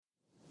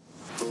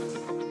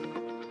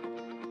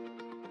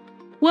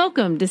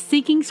Welcome to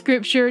Seeking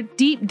Scripture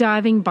Deep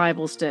Diving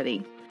Bible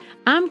Study.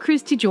 I'm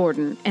Christy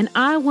Jordan, and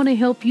I want to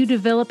help you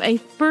develop a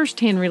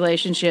first-hand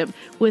relationship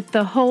with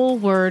the whole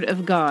Word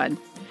of God.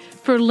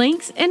 For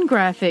links and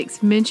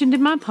graphics mentioned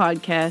in my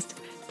podcast,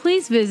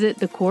 please visit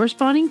the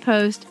corresponding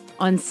post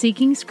on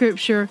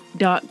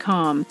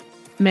seekingscripture.com.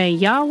 May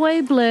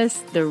Yahweh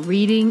bless the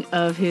reading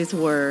of His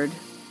Word.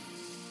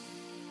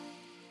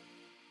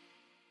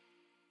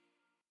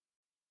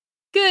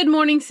 Good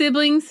morning,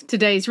 siblings.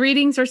 Today's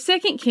readings are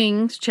 2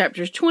 Kings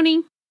chapters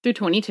 20 through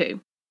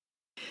 22.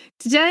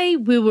 Today,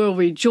 we will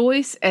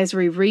rejoice as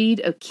we read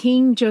of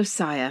King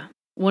Josiah,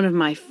 one of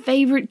my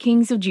favorite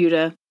kings of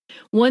Judah,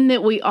 one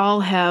that we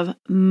all have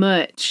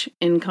much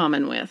in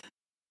common with.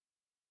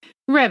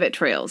 Rabbit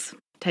trails.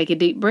 Take a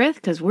deep breath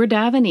because we're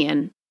diving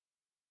in.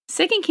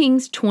 2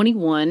 Kings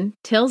 21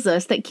 tells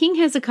us that King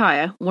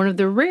Hezekiah, one of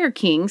the rare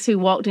kings who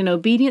walked in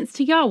obedience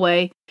to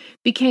Yahweh,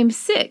 became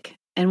sick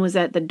and was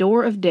at the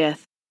door of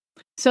death.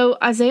 So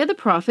Isaiah the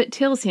prophet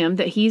tells him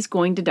that he's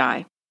going to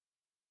die.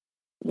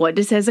 What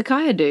does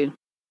Hezekiah do?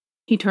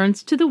 He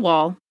turns to the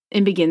wall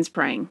and begins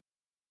praying.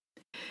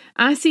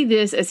 I see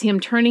this as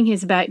him turning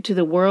his back to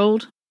the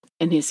world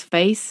and his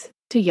face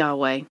to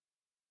Yahweh.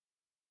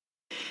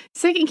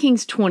 2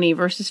 Kings 20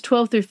 verses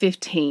 12 through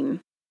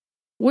 15.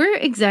 Where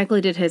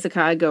exactly did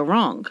Hezekiah go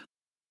wrong?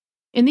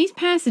 In these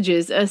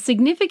passages, a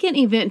significant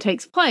event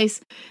takes place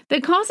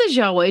that causes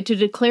Yahweh to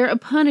declare a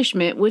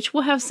punishment which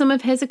will have some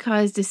of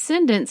Hezekiah's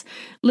descendants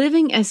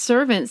living as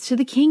servants to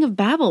the king of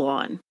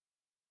Babylon.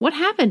 What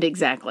happened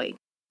exactly?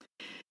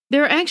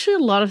 There are actually a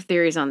lot of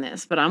theories on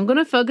this, but I'm going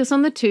to focus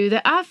on the two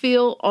that I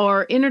feel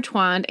are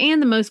intertwined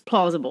and the most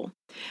plausible.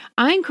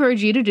 I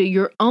encourage you to do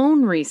your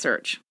own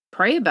research,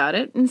 pray about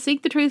it, and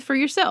seek the truth for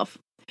yourself.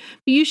 But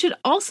you should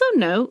also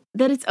know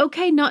that it's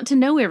okay not to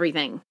know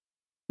everything.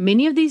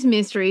 Many of these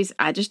mysteries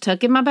I just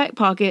tuck in my back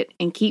pocket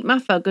and keep my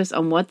focus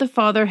on what the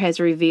Father has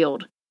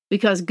revealed,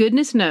 because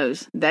goodness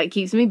knows that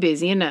keeps me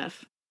busy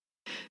enough.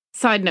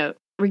 Side note,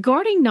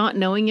 regarding not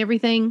knowing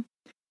everything,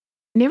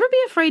 never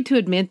be afraid to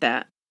admit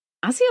that.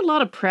 I see a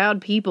lot of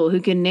proud people who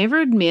can never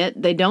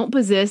admit they don't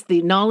possess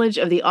the knowledge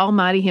of the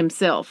Almighty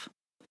Himself.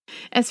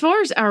 As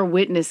far as our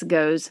witness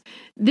goes,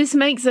 this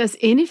makes us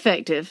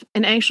ineffective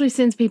and actually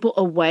sends people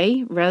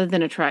away rather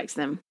than attracts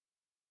them.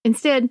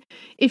 Instead,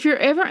 if you're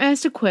ever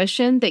asked a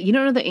question that you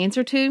don't know the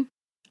answer to,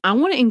 I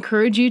want to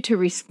encourage you to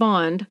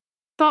respond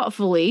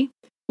thoughtfully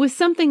with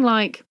something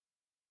like,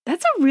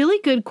 "That's a really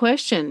good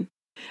question.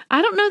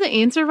 I don't know the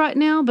answer right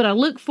now, but I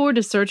look forward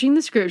to searching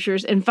the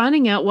scriptures and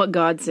finding out what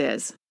God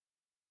says."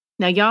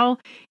 Now, y'all,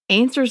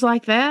 answers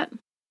like that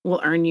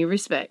will earn you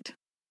respect.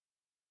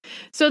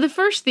 So the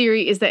first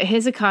theory is that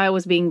Hezekiah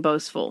was being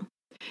boastful.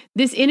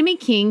 This enemy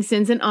king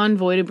sends an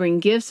envoy to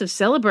bring gifts of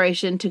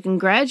celebration to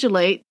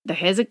congratulate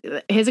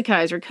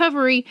Hezekiah's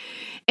recovery,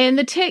 and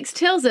the text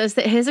tells us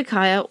that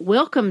Hezekiah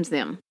welcomes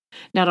them.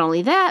 Not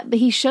only that, but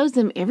he shows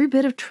them every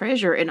bit of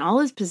treasure and all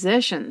his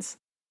possessions.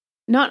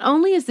 Not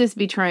only is this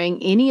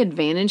betraying any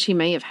advantage he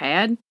may have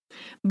had,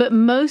 but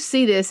most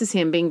see this as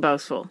him being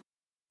boastful.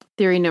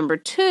 Theory number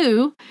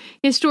 2,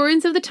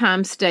 historians of the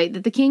time state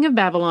that the king of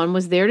Babylon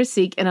was there to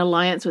seek an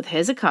alliance with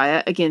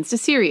Hezekiah against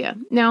Assyria.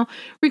 Now,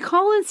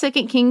 recall in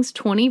 2 Kings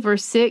 20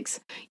 verse 6,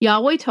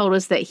 Yahweh told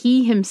us that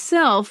he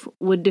himself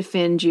would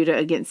defend Judah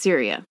against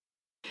Syria.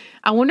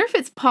 I wonder if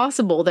it's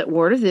possible that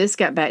word of this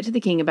got back to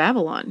the king of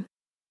Babylon.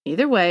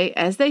 Either way,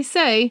 as they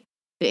say,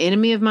 the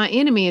enemy of my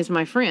enemy is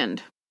my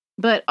friend.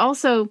 But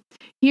also,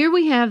 here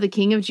we have the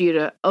king of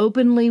Judah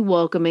openly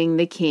welcoming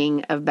the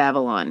king of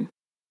Babylon.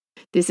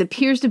 This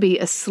appears to be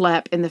a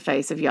slap in the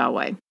face of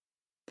Yahweh.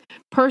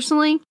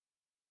 Personally,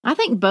 I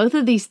think both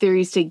of these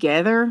theories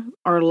together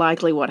are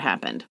likely what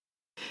happened.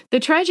 The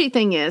tragic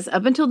thing is,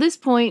 up until this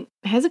point,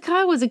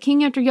 Hezekiah was a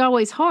king after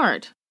Yahweh's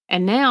heart.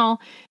 And now,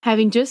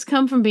 having just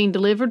come from being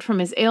delivered from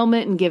his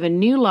ailment and given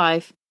new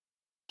life,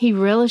 he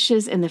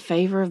relishes in the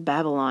favor of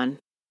Babylon.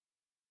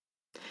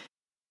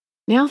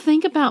 Now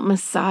think about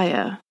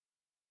Messiah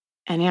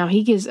and how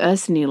he gives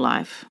us new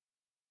life.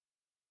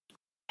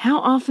 How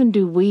often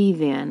do we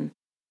then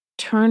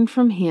turn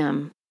from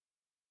him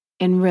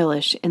and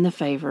relish in the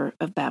favor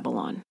of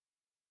Babylon?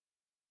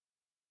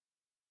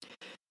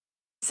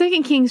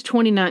 2 Kings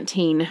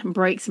 20:19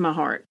 breaks my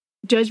heart.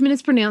 Judgment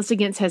is pronounced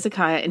against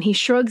Hezekiah, and he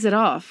shrugs it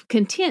off,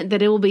 content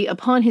that it will be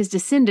upon his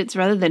descendants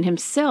rather than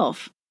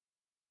himself.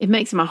 It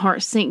makes my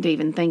heart sink to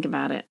even think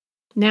about it.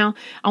 Now,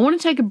 I want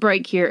to take a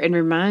break here and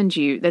remind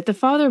you that the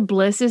Father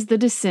blesses the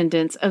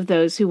descendants of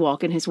those who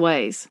walk in his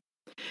ways.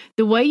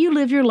 The way you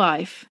live your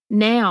life,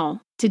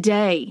 now,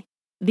 today,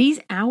 these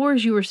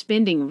hours you are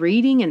spending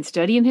reading and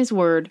studying His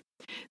Word,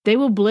 they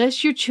will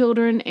bless your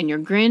children and your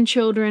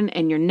grandchildren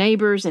and your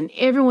neighbors and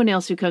everyone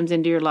else who comes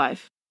into your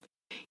life.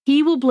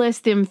 He will bless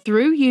them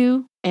through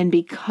you and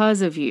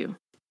because of you.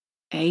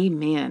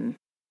 Amen.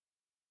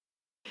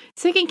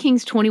 2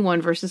 Kings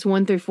 21 verses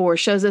 1 through 4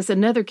 shows us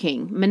another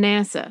king,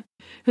 Manasseh,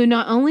 who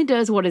not only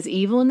does what is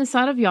evil in the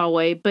sight of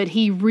Yahweh, but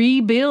he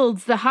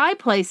rebuilds the high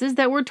places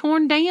that were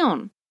torn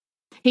down.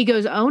 He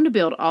goes on to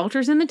build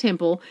altars in the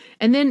temple,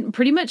 and then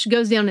pretty much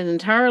goes down an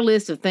entire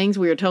list of things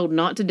we are told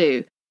not to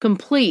do,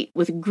 complete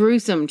with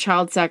gruesome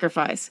child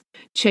sacrifice,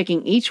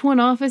 checking each one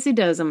off as he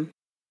does them.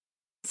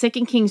 2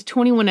 Kings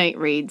 21:8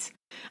 reads,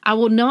 I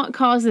will not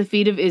cause the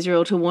feet of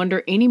Israel to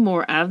wander any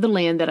more out of the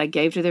land that I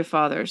gave to their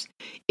fathers,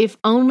 if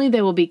only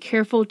they will be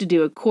careful to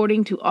do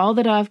according to all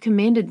that I have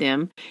commanded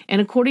them, and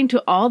according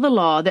to all the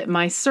law that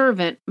my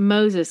servant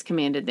Moses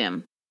commanded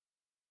them.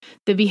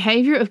 The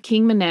behavior of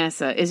King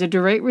Manasseh is a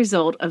direct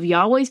result of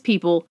Yahweh's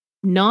people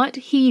not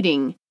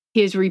heeding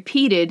his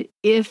repeated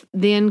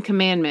if-then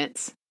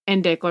commandments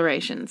and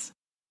declarations.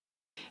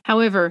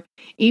 However,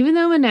 even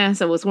though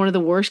Manasseh was one of the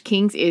worst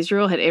kings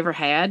Israel had ever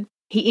had,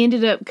 he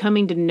ended up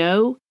coming to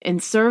know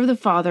and serve the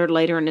Father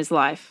later in his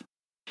life.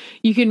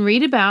 You can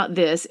read about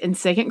this in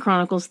 2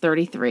 Chronicles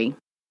 33.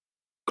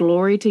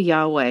 Glory to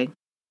Yahweh.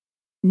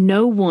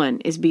 No one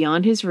is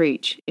beyond his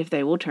reach if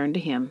they will turn to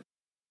him.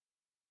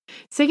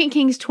 2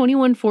 Kings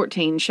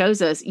 21:14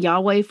 shows us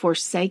Yahweh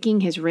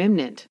forsaking his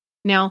remnant.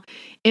 Now,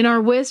 in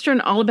our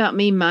Western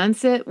all-about-me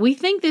mindset, we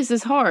think this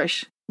is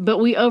harsh, but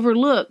we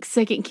overlook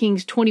 2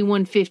 Kings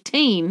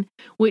 21:15,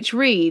 which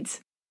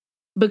reads,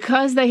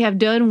 Because they have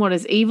done what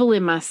is evil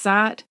in my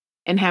sight,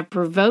 and have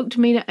provoked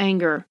me to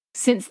anger,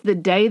 since the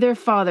day their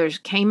fathers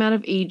came out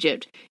of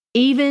Egypt,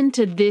 even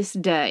to this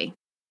day.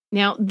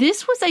 Now,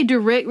 this was a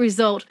direct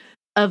result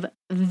of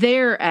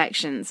their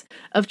actions,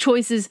 of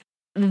choices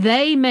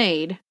they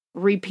made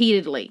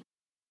repeatedly.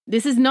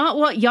 This is not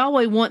what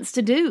Yahweh wants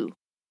to do.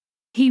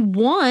 He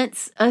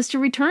wants us to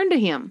return to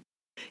him.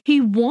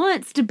 He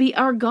wants to be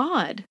our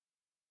God.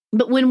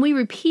 But when we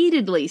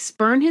repeatedly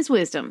spurn his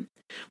wisdom,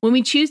 when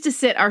we choose to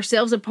set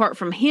ourselves apart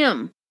from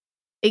him,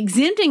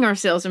 exempting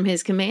ourselves from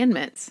his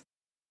commandments,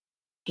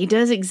 he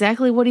does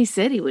exactly what he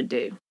said he would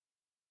do.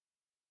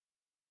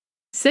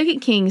 2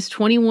 Kings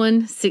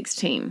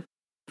 21:16.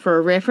 For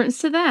a reference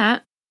to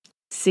that,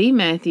 see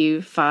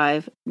Matthew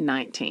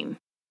 5:19.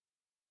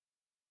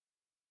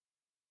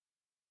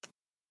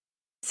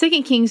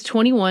 2 Kings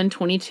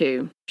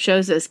 21:22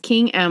 shows us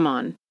King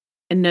Ammon,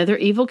 another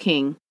evil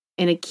king,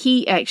 and a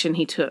key action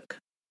he took.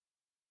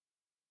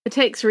 The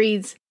text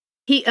reads,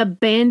 He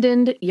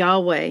abandoned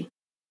Yahweh,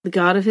 the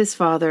God of his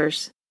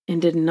fathers,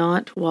 and did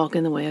not walk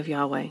in the way of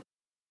Yahweh.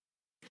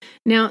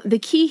 Now, the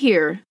key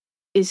here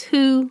is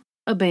who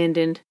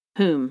abandoned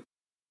whom.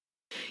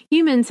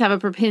 Humans have a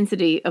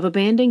propensity of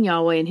abandoning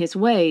Yahweh and his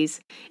ways,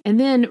 and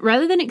then,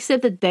 rather than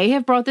accept that they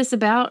have brought this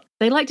about,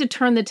 they like to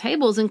turn the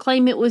tables and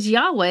claim it was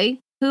Yahweh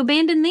who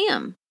abandoned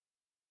them.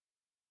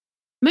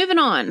 Moving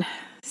on,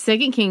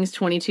 2 Kings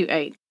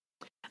 22:8.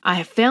 I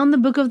have found the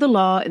book of the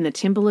law in the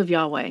temple of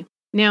Yahweh.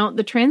 Now,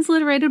 the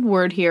transliterated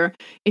word here,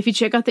 if you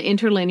check out the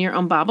interlinear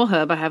on Bible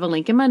Hub, I have a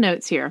link in my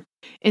notes here,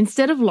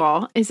 instead of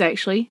law is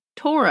actually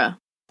Torah.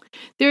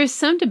 There is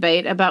some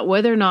debate about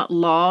whether or not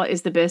law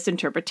is the best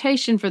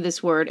interpretation for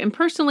this word, and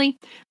personally,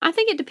 I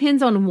think it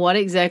depends on what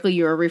exactly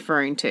you are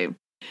referring to.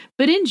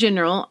 But in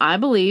general, I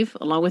believe,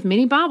 along with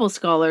many Bible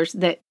scholars,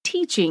 that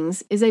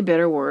teachings is a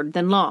better word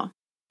than law.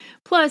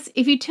 Plus,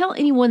 if you tell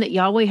anyone that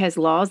Yahweh has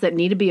laws that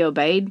need to be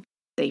obeyed,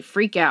 they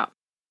freak out.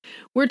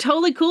 We're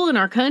totally cool in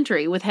our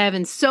country with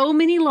having so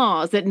many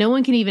laws that no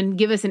one can even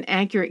give us an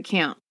accurate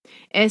count.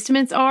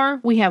 Estimates are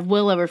we have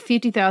well over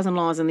 50,000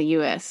 laws in the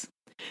U.S.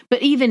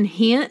 But even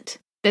hint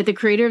that the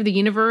creator of the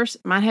universe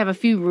might have a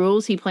few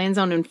rules he plans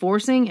on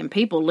enforcing and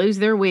people lose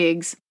their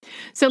wigs.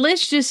 So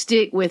let's just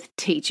stick with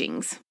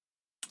teachings.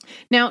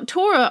 Now,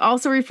 Torah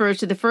also refers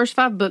to the first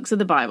 5 books of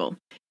the Bible: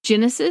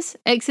 Genesis,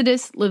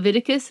 Exodus,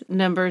 Leviticus,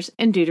 Numbers,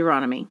 and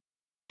Deuteronomy.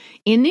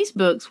 In these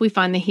books, we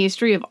find the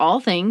history of all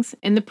things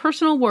and the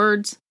personal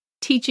words,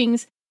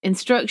 teachings,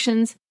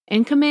 instructions,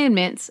 and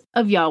commandments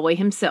of Yahweh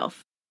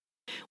himself.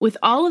 With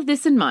all of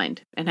this in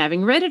mind, and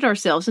having read it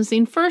ourselves and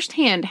seen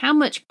firsthand how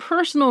much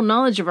personal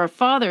knowledge of our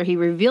Father he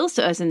reveals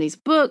to us in these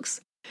books,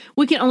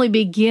 we can only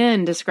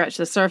begin to scratch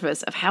the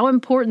surface of how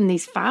important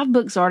these 5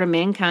 books are to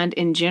mankind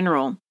in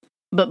general,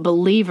 but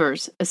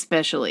believers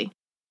especially.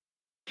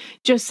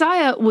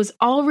 Josiah was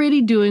already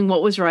doing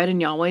what was right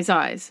in Yahweh's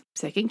eyes,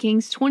 2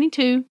 Kings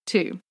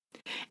 22:2,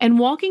 and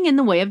walking in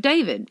the way of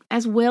David,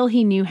 as well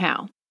he knew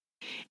how.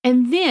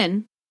 And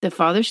then the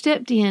Father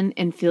stepped in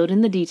and filled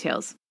in the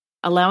details,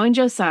 allowing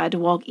Josiah to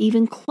walk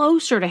even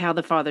closer to how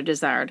the Father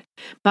desired,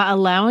 by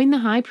allowing the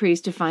high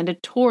priest to find a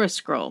Torah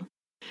scroll.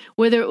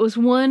 Whether it was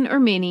one or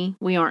many,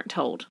 we aren't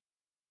told.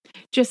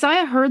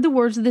 Josiah heard the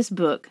words of this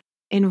book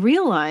and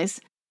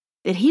realized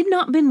that he had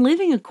not been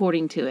living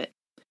according to it,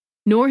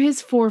 nor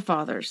his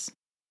forefathers,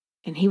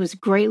 and he was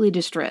greatly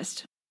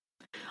distressed.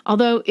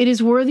 Although it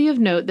is worthy of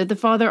note that the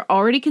Father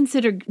already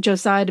considered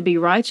Josiah to be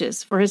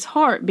righteous for his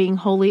heart being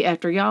wholly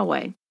after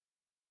Yahweh.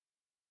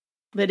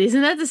 But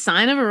isn't that the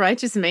sign of a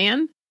righteous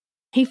man?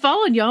 He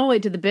followed Yahweh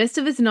to the best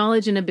of his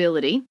knowledge and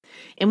ability,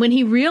 and when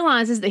he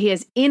realizes that he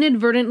has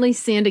inadvertently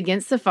sinned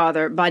against the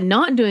Father by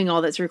not doing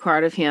all that's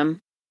required of him,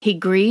 he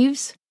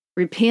grieves,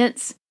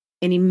 repents,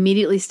 and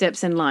immediately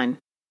steps in line.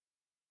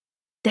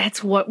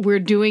 That's what we're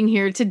doing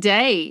here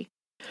today.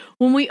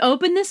 When we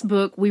open this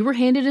book, we were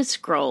handed a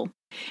scroll,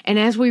 And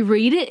as we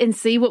read it and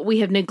see what we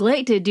have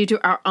neglected due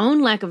to our own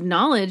lack of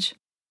knowledge,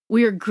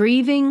 we are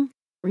grieving,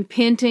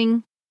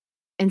 repenting,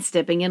 and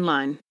stepping in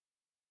line.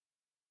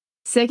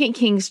 2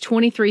 Kings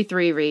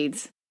 23:3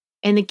 reads,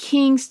 "And the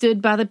king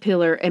stood by the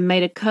pillar and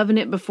made a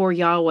covenant before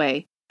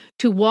Yahweh,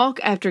 to walk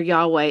after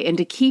Yahweh and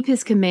to keep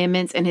his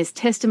commandments and his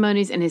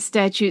testimonies and his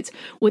statutes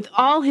with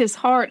all his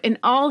heart and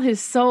all his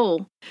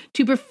soul,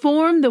 to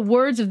perform the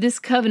words of this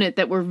covenant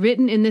that were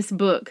written in this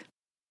book."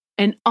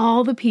 And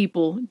all the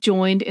people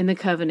joined in the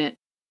covenant.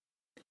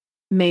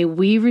 May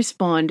we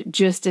respond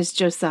just as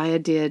Josiah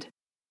did.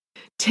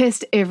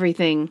 Test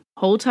everything.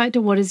 Hold tight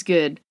to what is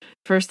good.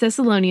 1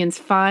 Thessalonians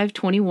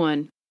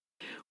 5:21.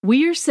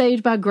 We are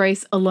saved by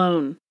grace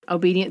alone.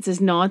 Obedience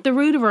is not the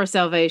root of our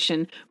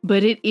salvation,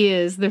 but it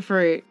is the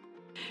fruit.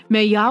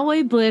 May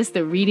Yahweh bless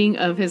the reading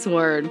of His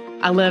word.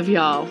 I love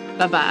y'all.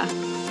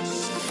 Bye-bye.